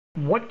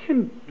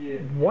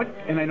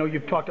And I know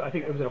you've talked, I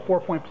think it was a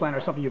 4-point plan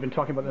or something you've been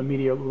talking about in the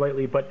media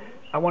lately, but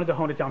I wanted to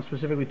hone it down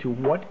specifically to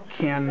what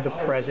can the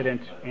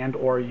President and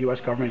or U.S.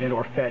 government and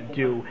or Fed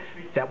do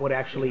that would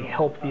actually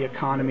help the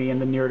economy in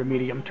the near to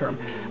medium term?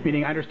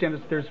 Meaning, I understand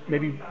that there's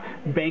maybe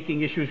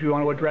banking issues we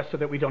want to address so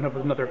that we don't have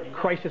another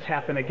crisis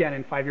happen again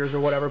in 5 years or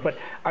whatever, but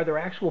are there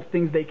actual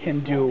things they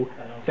can do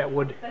that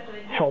would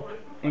help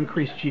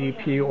increase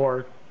GDP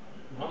or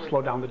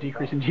slow down the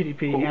decrease in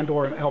GDP and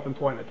or help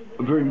employment?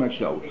 Very much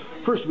so.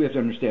 First, we have to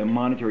understand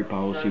monetary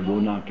policy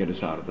will not get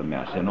us out of the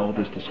mess, and all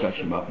this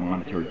discussion about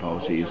monetary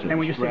policy is a And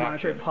when you say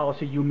monetary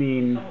policy, you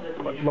mean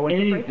low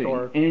interest rates?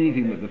 Or?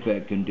 Anything that the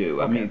Fed can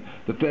do. Okay. I mean,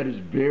 the Fed is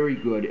very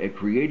good at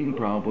creating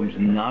problems,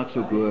 not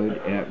so good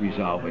at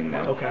resolving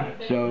them. Okay.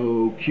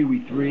 So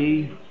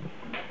QE3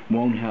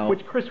 won't help.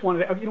 Which Chris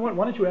wanted to, you know what,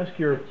 why don't you ask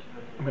your,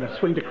 I'm going to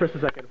swing to Chris a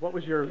second. What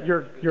was your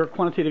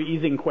quantitative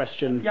easing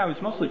question? Yeah, I was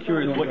mostly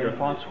curious what your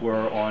thoughts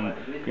were on,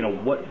 you know,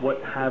 what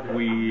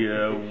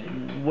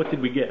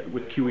did we get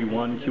with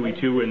QE1,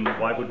 QE2, and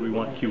why would we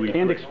want QE3?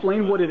 And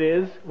explain what it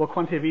is, what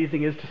quantitative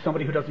easing is to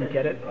somebody who doesn't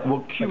get it.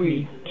 Well,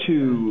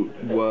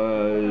 QE2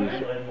 was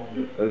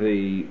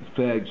the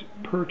Fed's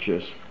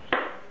purchase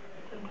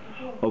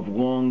of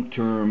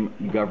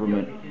long-term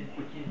government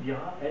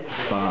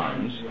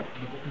bonds,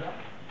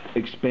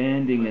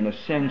 expanding, in a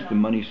sense, the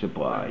money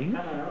supply,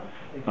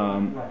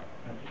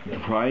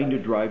 trying to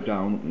drive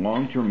down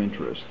long-term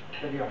interest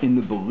in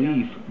the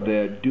belief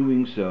that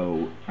doing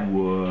so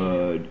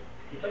would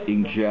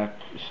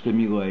inject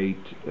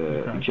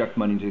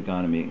money into the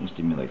economy and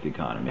stimulate the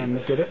economy. And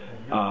did it?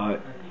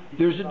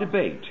 There's a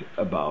debate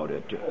about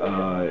it.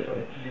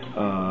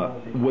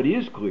 What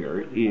is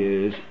clear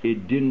is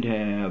it didn't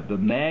have the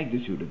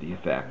magnitude of the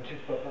effect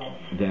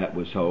that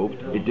was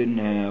hoped. It didn't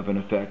have an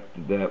effect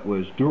that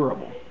was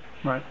durable.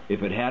 Right.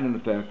 If it had an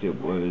effect,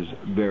 it was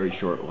very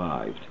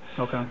short-lived.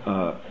 Okay.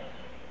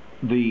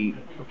 The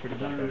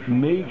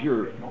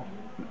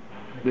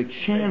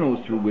channels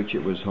through which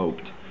it was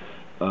hoped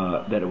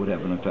that it would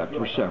have an effect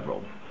were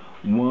several.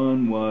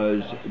 One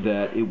was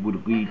that it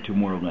would lead to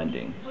more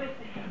lending.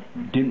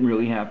 Didn't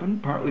really happen,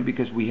 partly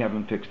because we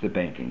haven't fixed the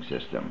banking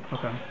system.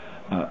 Okay.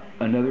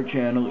 Another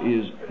channel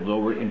is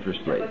lower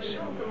interest rates.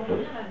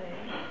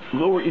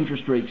 Lower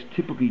interest rates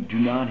typically do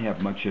not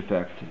have much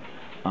effect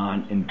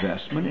on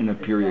investment in a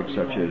period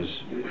such as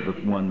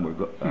the one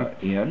we're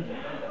in.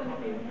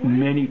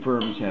 Many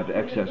firms have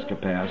excess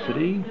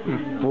capacity.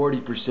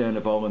 40%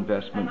 of all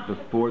investment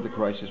before the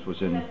crisis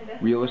was in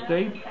real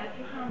estate.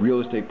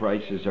 Real estate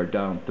prices are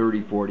down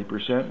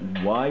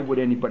 30–40%. Why would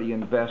anybody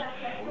invest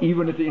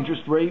even if the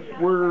interest rate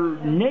were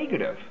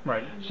negative?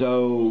 Right.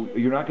 So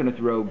you're not going to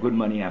throw good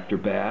money after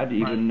bad,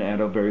 even at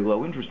a very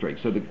low interest rate.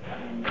 So the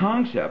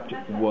concept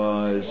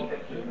was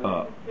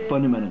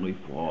fundamentally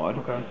flawed.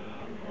 Okay.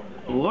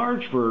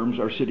 Large firms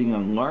are sitting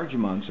on large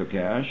amounts of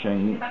cash,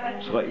 and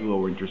slightly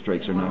lower interest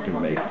rates are not going to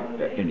make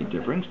any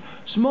difference.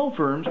 Small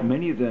firms,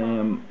 many of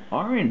them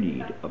are in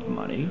need of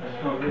money,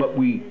 but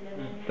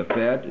the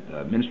Fed, the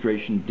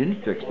administration,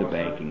 didn't fix the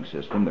banking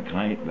system, the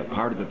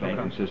part of the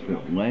banking system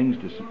that lends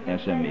to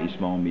SMEs,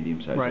 small and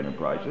medium-sized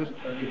enterprises.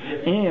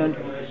 And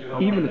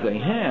even if they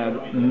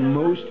had,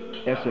 most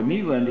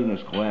SME lending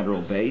is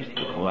collateral-based.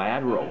 The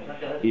collateral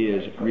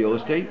is real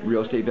estate.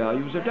 Real estate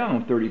values are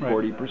down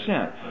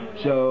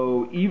 30–40%.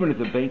 So even if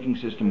the banking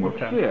system were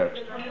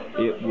fixed,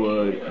 it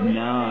would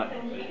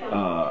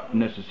not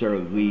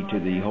necessarily lead to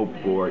the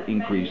hoped-for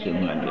increase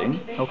in lending.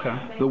 Okay.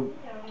 The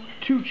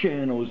two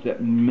channels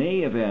that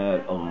may have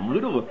had a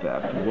little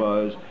effect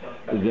was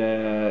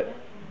that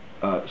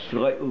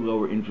slightly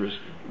lower interest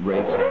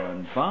rates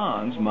on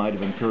bonds might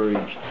have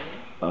encouraged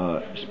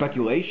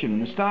speculation in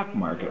the stock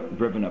market,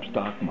 driven up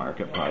stock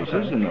market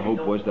prices, and the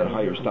hope was that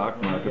higher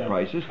stock market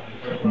prices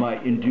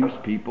might induce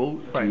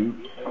people to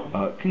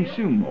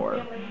consume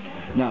more.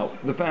 Now,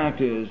 the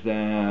fact is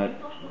that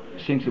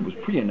since it was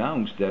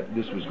pre-announced that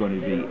this was going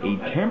to be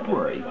a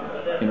temporary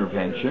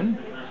intervention,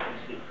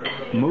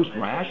 most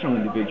rational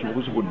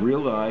individuals would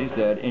realize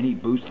that any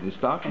boost to the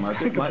stock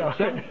market might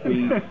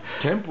be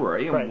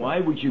temporary, and why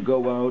would you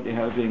go out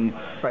having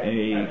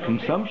a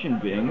consumption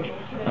binge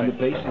on the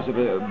basis of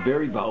a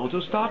very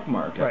volatile stock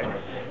market?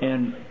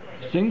 And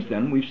since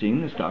then, we've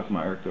seen the stock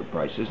market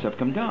prices have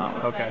come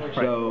down.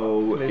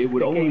 So it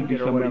would only be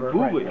somebody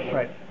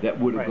foolish that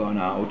would have gone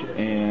out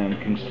and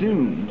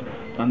consumed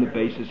on the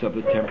basis of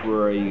the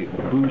temporary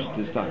boost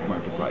to stock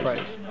market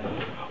prices.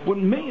 What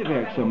may have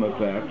had some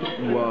effect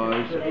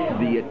was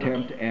the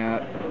attempt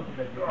at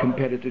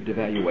competitive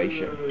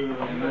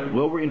devaluation.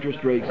 Lower interest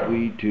rates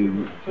lead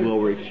to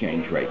lower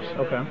exchange rates.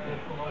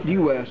 The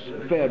U.S.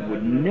 Fed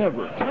would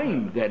never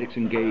claim that it's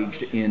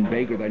engaged in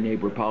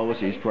beggar-thy-neighbor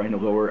policies trying to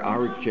lower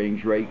our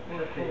exchange rate,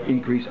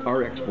 increase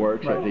our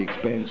exports at the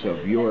expense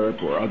of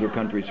Europe or other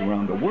countries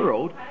around the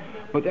world.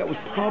 But that was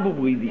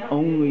probably the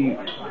only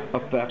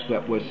effect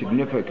that was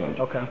significant.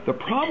 The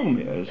problem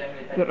is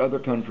that other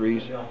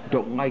countries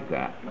don't like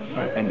that,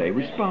 and they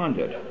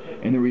responded.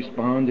 And they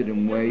responded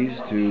in ways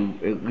to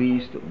at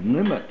least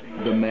limit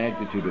the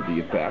magnitude of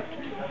the effect.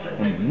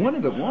 And one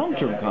of the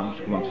long-term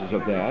consequences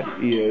of that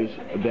is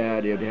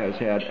that it has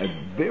had a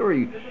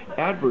very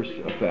adverse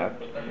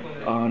effect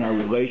on our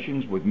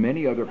relations with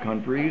many other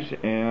countries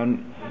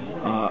and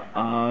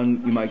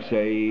on, you might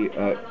say,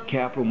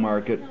 capital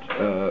market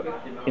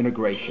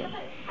integration.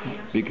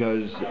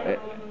 Because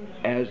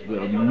as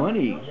the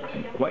money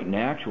quite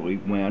naturally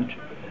went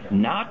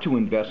not to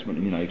investment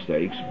in the United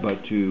States,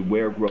 but to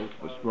where growth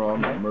was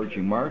strong in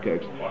emerging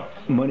markets,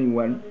 money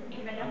went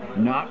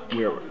not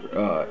where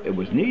it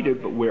was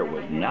needed, but where it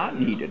was not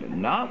needed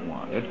and not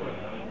wanted.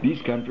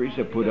 These countries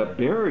have put up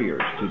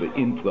barriers to the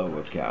inflow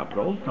of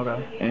capital.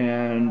 Okay.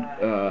 And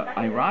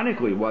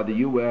ironically, while the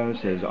U.S.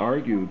 has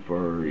argued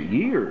for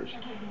years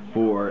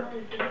for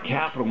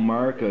capital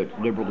market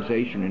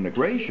liberalization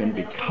integration,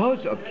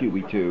 because of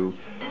QE2,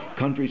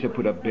 countries have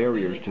put up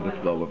barriers to the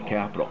flow of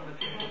capital.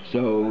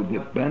 So the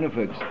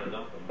benefits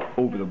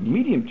over the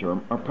medium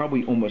term are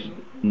probably almost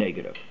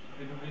negative.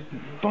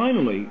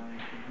 Finally,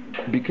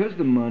 because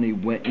the money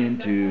went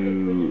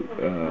into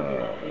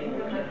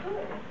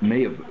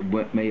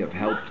may have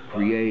helped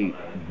create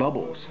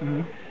bubbles,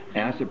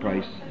 asset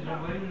price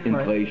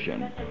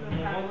inflation,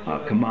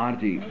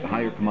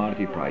 higher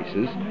commodity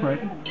prices,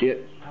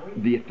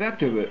 the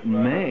effect of it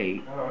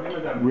may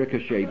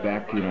ricochet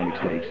back to the United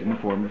States in the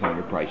form of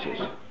higher prices.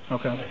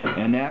 Okay.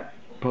 And that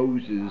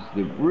poses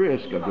the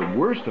risk of the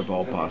worst of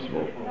all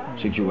possible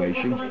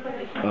situations.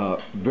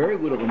 Very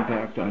little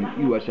impact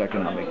on U.S.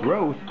 economic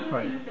growth,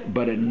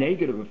 but a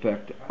negative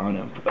effect on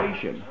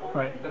inflation,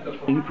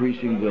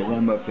 increasing the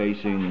dilemma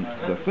facing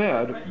the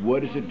Fed.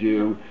 What does it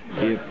do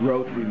if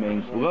growth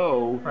remains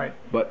low,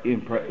 but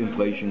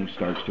inflation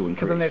starts to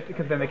increase?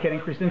 Because then they can't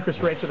increase interest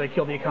rates, so they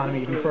kill the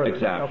economy even further.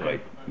 Exactly.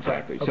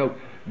 So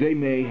they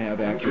may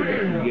have actually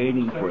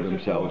creating for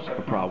themselves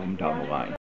a problem down the line.